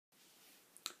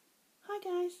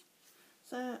guys.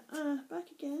 So,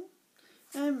 back again.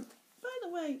 By the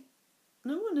way,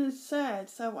 no one has said,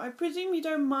 so I presume you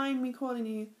don't mind me calling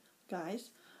you guys.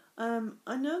 I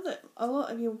know that a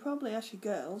lot of you are probably actually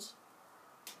girls,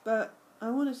 but I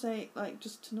want to say, like,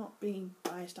 just to not be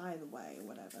biased either way or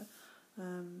whatever.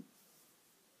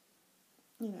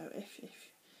 You know,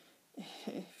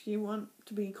 if you want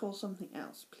to be called something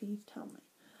else, please tell me.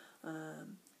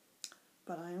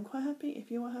 But I am quite happy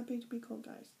if you are happy to be called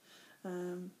guys.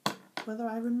 Whether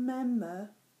I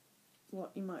remember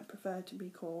what you might prefer to be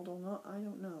called or not, I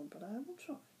don't know, but I will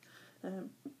try.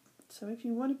 So if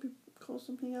you want to be called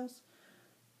something else,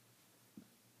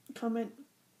 comment,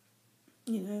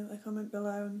 a comment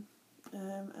below,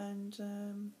 and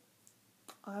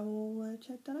I will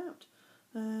check that out.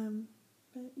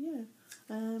 But yeah,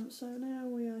 so now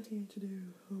we are here to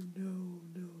do, oh no,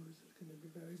 this is going to be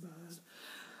very bad.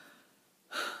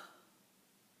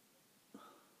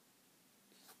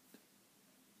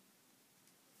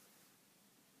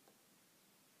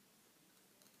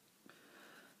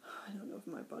 I don't know if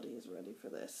my body is ready for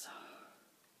this.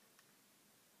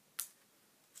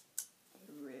 I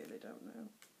really don't know.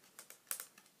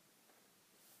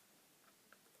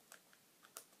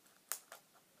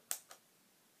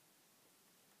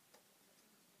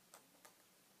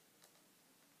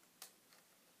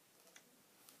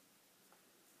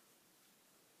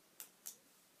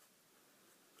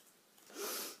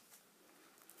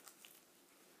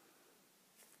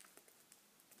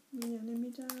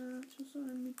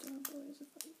 Boys, if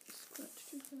I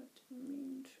scratched you, that didn't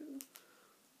mean to.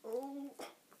 Oh!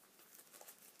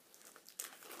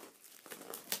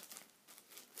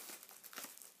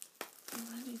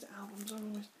 These albums are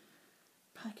always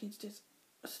packaged as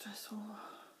stressful. I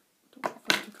don't know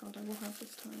what photo card I will have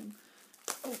this time.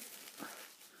 Oh!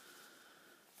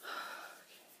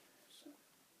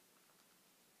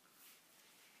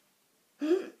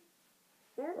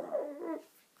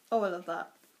 Oh, I love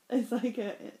that. It's like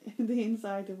the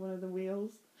inside of one of the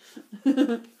wheels.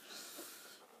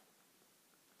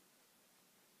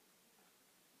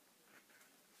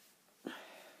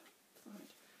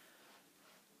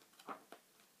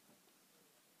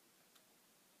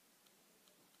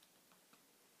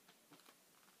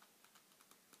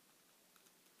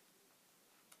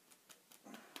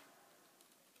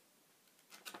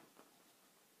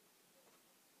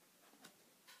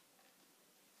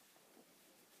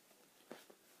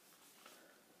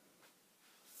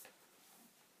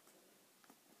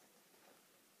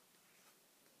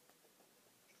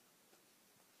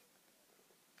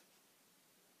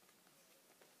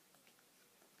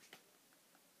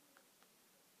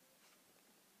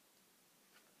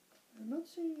 I'm not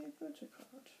seeing a photo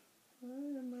card.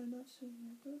 Why am I not seeing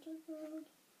a photo card?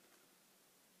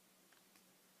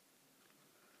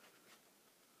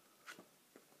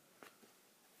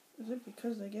 Is it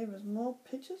because they gave us more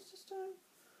pictures this time?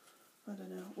 I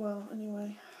don't know. Well,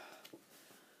 anyway.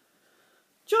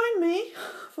 Join me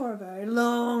for a very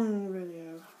long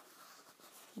video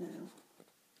now.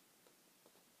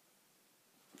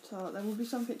 So there will be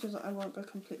some pictures that I won't go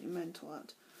completely mental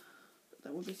at. But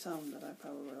there will be some that I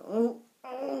probably will.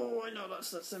 Oh, I know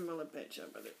that's a similar picture,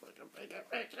 but it's like a bigger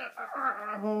picture.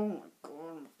 Oh my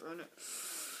god, I'm burning it.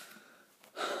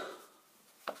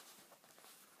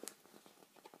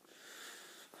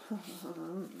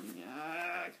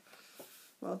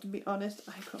 Well, to be honest,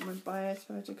 I got my bias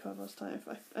photo card last time.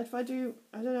 If I do,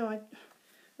 I don't know.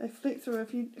 I flicked through a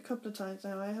couple of times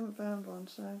now. I haven't found one,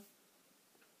 so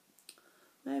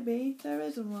maybe there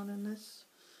isn't one in this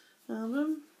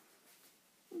album.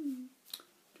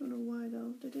 Don't know why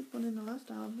though. They did one in the last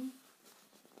album.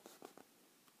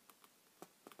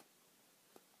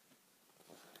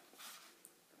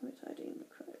 Where's hiding in the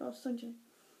crate? Oh, Sunshine.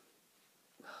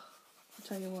 I'll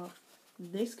tell you what.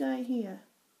 This guy here.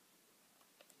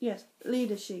 Yes,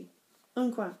 leadership.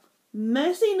 Unquote.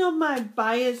 Messing up my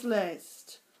bias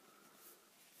list.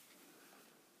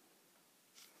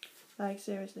 Like,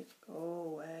 seriously.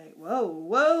 Go away.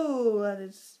 Whoa. That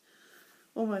is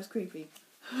almost creepy.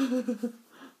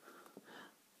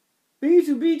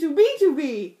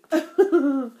 B2B.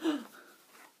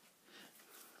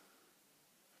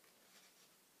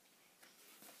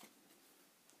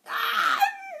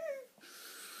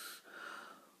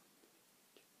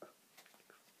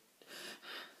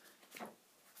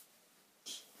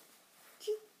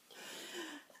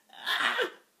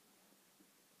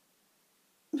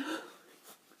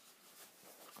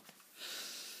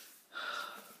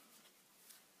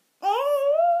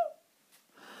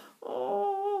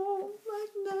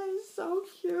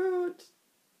 Cute.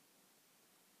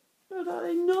 With that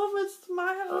enormous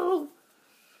smile.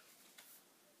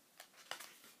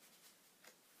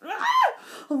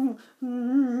 Oh,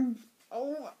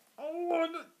 oh, oh,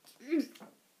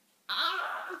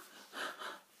 ah.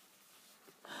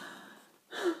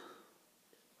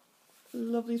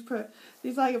 Love these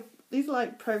these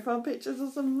like profile pictures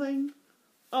or something.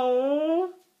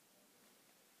 Oh,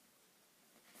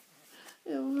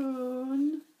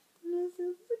 everyone, this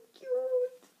is so cute.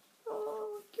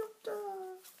 Oh, cute.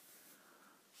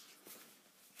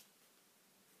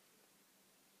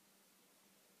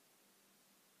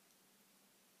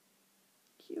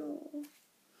 Cute.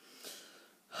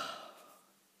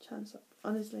 Chance up.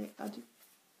 Honestly, I do.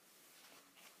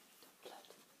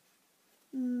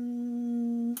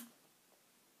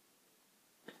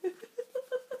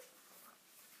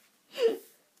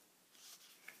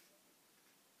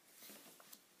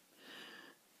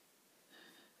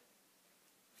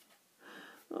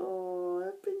 Oh,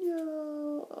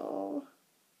 Epinio. Oh.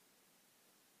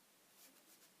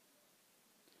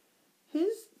 He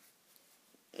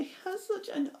has such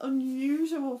an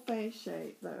unusual face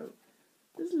shape, though.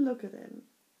 Just look at him.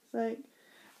 It's like,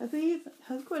 I think he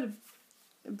has quite a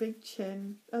big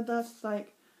chin. And that's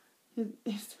like, his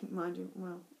mind you,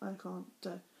 well, I can't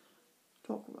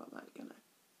talk about that, can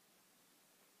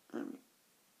I? I mean,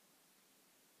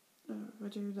 if I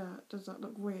do that, does that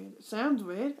look weird? It sounds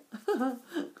weird. So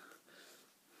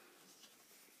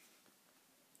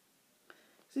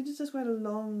he just quite a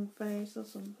long face or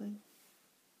something.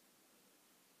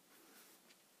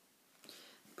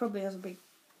 Probably has a big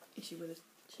issue with his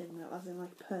chin though, as in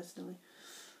like personally.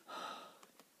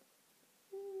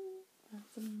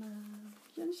 That's a man.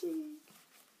 Yanshi.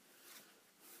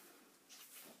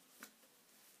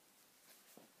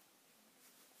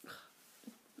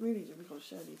 Really difficult to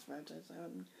show these photos. I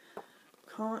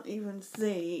can't even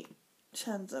see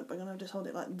Chan's up. I'm gonna just hold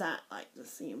it like that, like to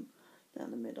see him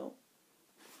down the middle.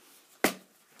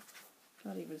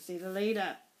 Can't even see the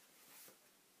leader.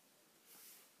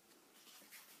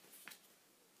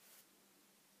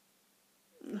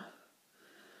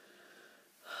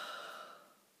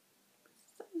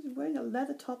 He's wearing a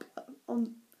leather top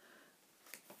on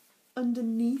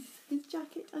underneath his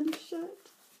jacket and his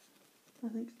shirt. I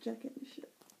think it's jacket and shirt.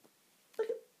 Look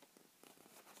at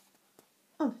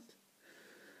honest.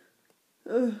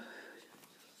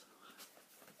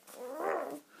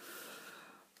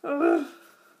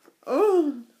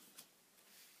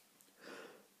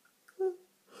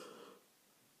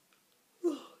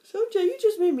 Soja, you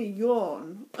just made me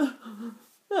yawn.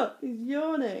 Look, he's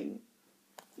yawning.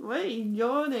 Why are you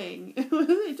yawning? Why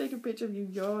don't they take a picture of you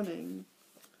yawning?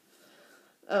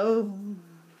 Oh,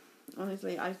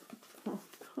 honestly, I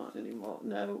can't anymore.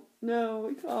 No,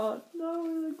 I can't. No,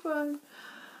 I'm gonna cry.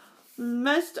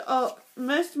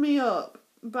 Messed me up,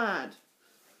 bad.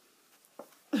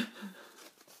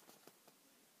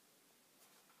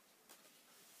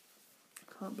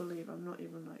 Can't believe I'm not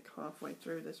even like halfway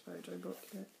through this photo book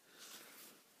yet.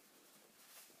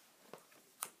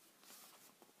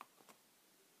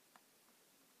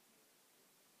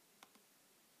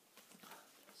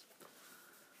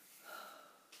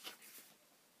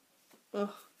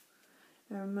 Oh,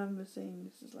 I remember seeing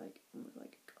this as like, I was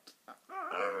like,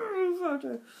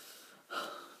 photo.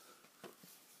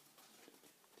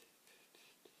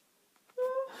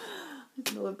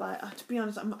 To be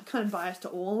honest, I'm kind of biased to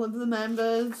all of the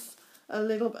members a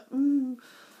little bit.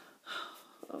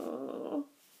 Oh,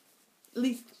 at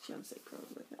least Fiance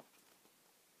probably.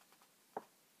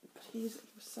 But he was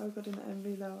so good in the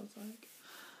MV though. I was like,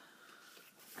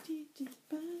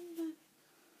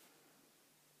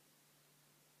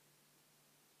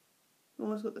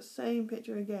 almost got the same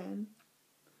picture again,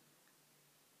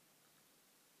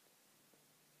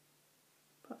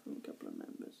 apart from a couple of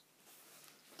members.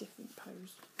 Different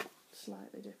pose,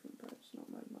 slightly different pose, not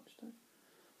very much though.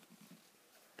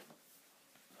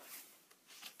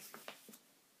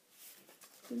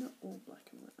 They're not all black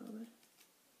and white, are they?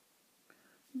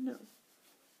 No.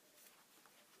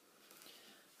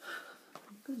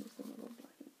 Thank goodness they're not all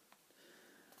black and white.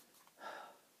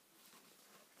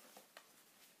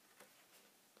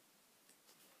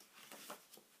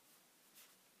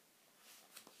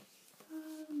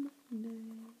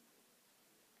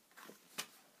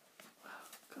 Wow,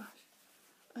 gosh.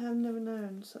 I have never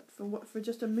known such for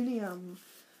just a mini album,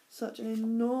 such an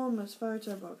enormous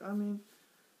photo book. I mean,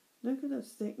 look at the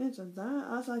thickness of that.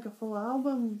 That's like a full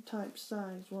album type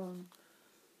size one.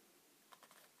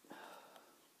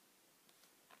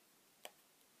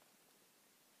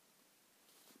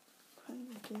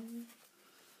 Crazy.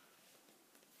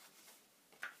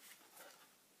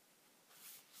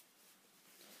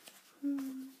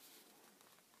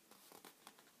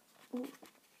 Oh.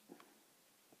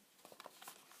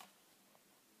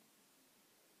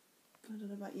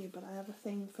 about you, but I have a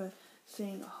thing for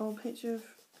seeing a whole picture of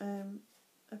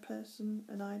a person,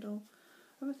 an idol.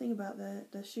 I have a thing about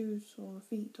their shoes or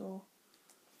feet, or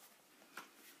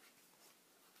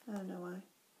I don't know why.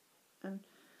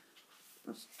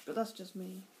 But that's just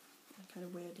me. I'm kind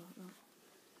of weird like that.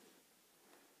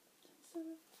 So,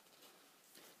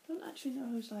 I don't actually know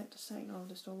who's like the second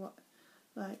oldest or what,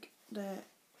 like their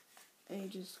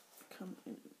ages come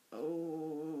in.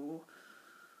 Oh,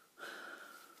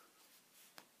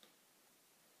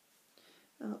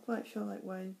 I'm not quite sure like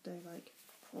why they like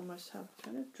almost have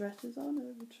kind of dresses on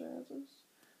over trousers.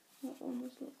 What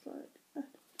almost looks like.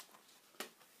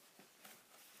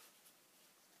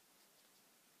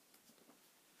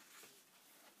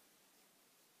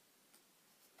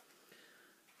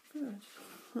 Good.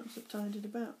 That's it tidied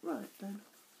about. Right then.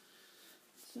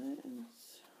 So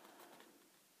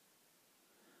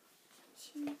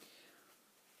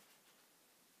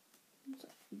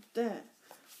there.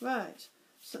 Right.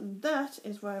 So that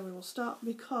is where we will stop,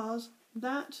 because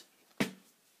that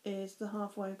is the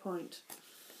halfway point.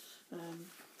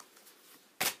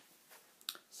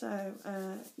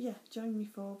 Yeah, join me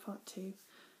for part 2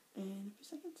 in a few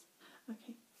seconds.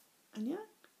 Okay. And yeah,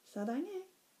 så länge.